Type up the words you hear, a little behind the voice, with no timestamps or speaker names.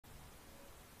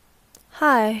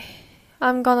Hi,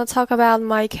 I'm gonna talk about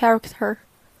my character.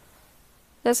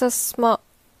 This is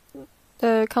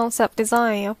the concept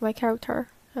design of my character.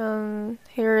 And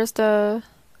here is the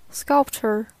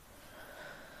sculpture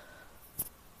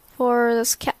for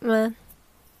this Catman.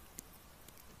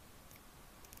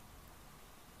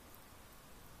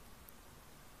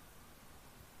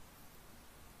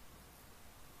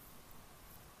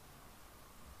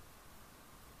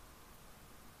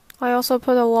 I also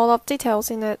put a lot of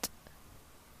details in it.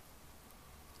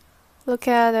 Look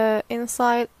at the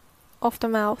inside of the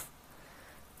mouth.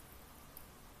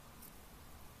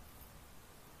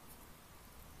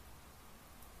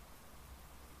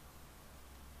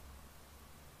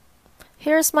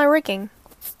 Here's my rigging.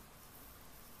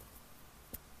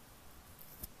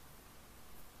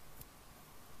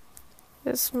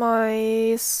 This is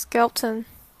my skeleton.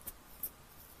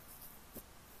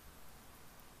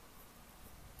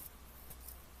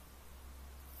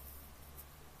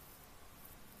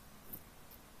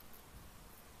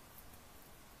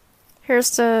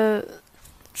 Here's the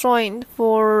joint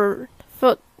for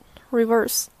foot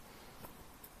reverse.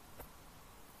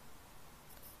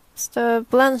 It's the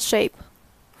blend shape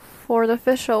for the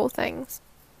visual things.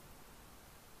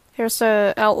 Here's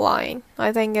the outline.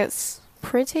 I think it's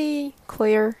pretty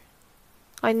clear.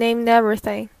 I named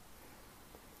everything,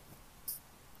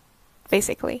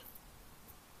 basically.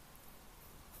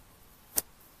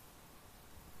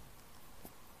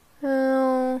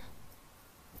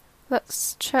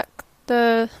 Let's check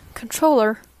the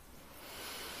controller.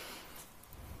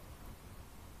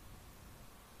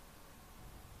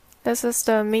 This is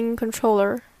the main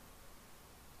controller.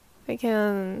 I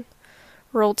can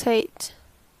rotate,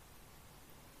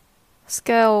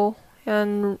 scale,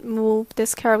 and move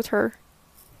this character.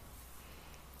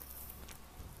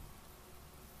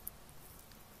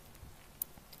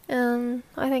 And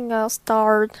I think I'll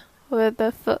start with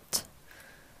the foot.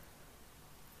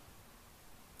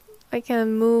 I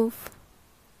can move,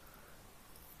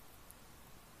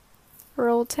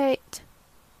 rotate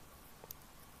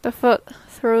the foot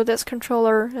through this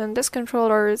controller, and this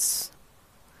controller is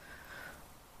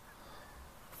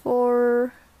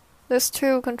for this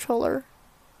 2 controller.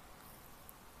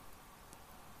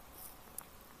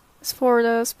 It's for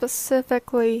the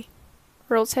specifically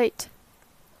rotate.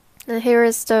 And here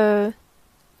is the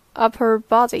upper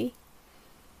body.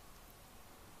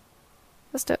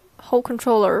 That's the whole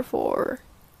controller for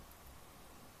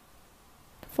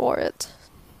it.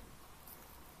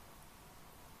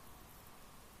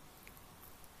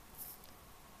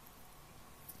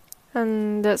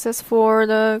 And this is for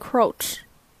the crouch.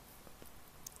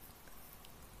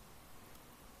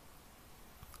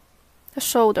 The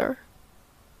shoulder.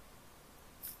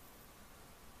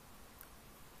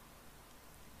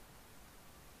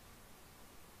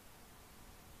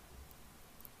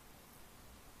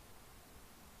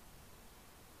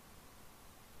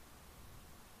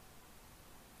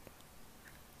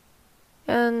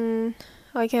 And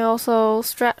I can also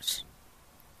stretch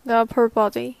the upper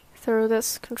body through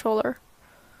this controller.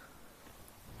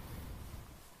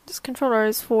 This controller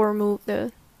is for move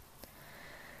the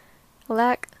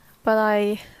leg, but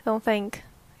I don't think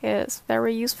it's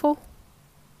very useful.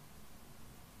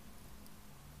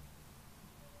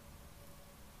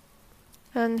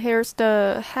 And here's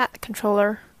the head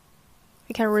controller.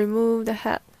 I can remove the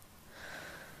head.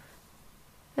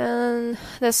 And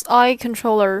this eye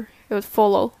controller, it would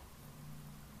follow.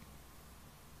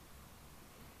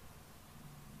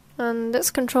 And this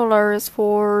controller is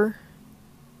for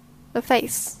the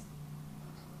face.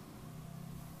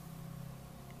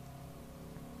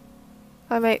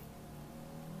 I made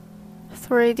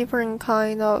 3 different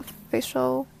kind of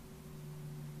facial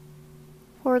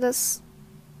for this.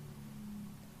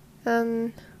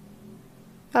 And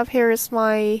up here is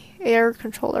my air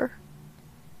controller.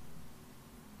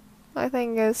 I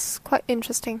think it's quite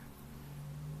interesting.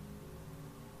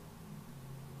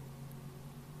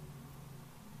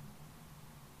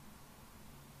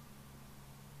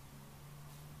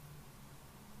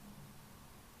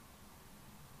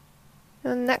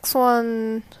 The next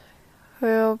one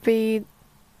will be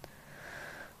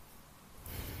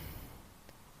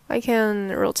I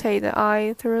can rotate the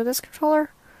eye through this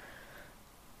controller,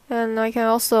 and I can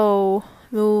also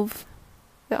move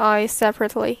the eye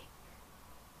separately.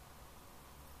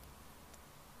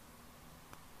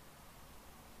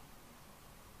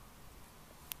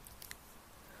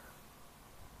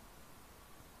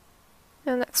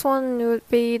 The next one would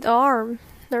be the arm.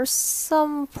 There's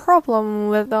some problem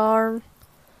with the arm,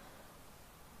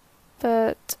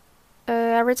 but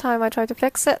every time I try to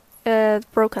fix it, it's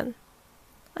broken.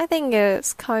 I think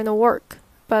it's kind of work,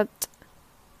 but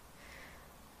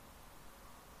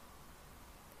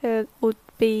it would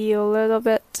be a little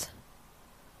bit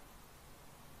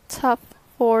tough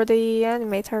for the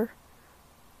animator.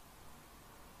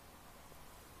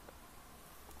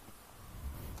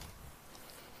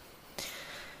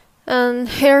 And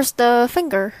here's the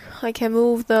finger. I can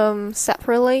move them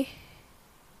separately.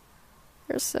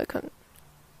 Here's the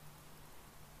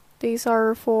these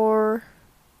are for,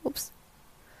 oops,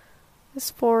 this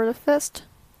is for the fist.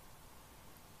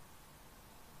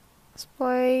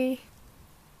 Display.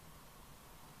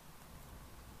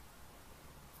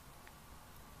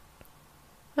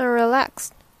 And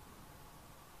relaxed.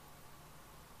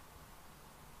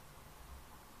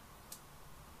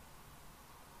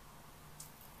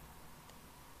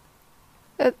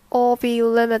 It all be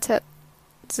limited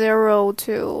 0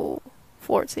 to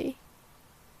 40.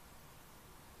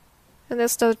 And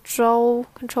it's the jaw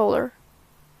controller.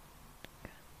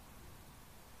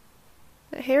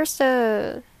 Here's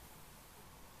the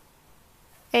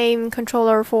aim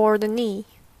controller for the knee.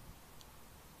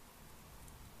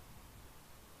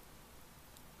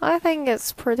 I think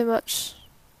it's pretty much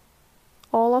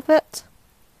all of it.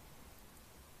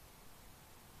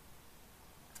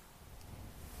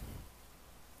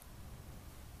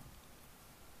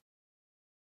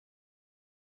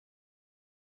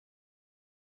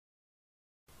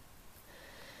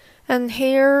 And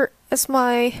here is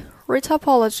my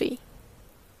retopology.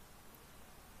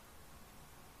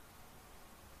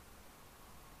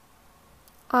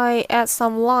 I add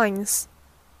some lines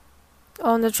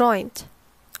on the joint.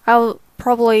 I'll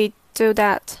probably do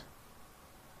that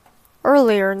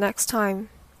earlier next time.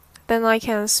 Then I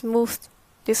can smooth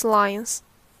these lines.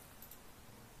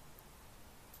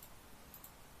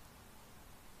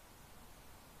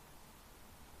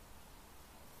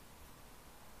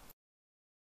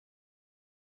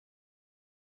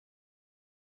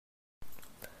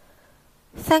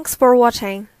 Thanks for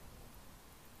watching.